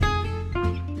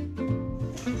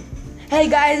Hey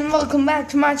guys, and welcome back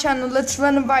to my channel. Let's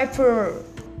run a Viper.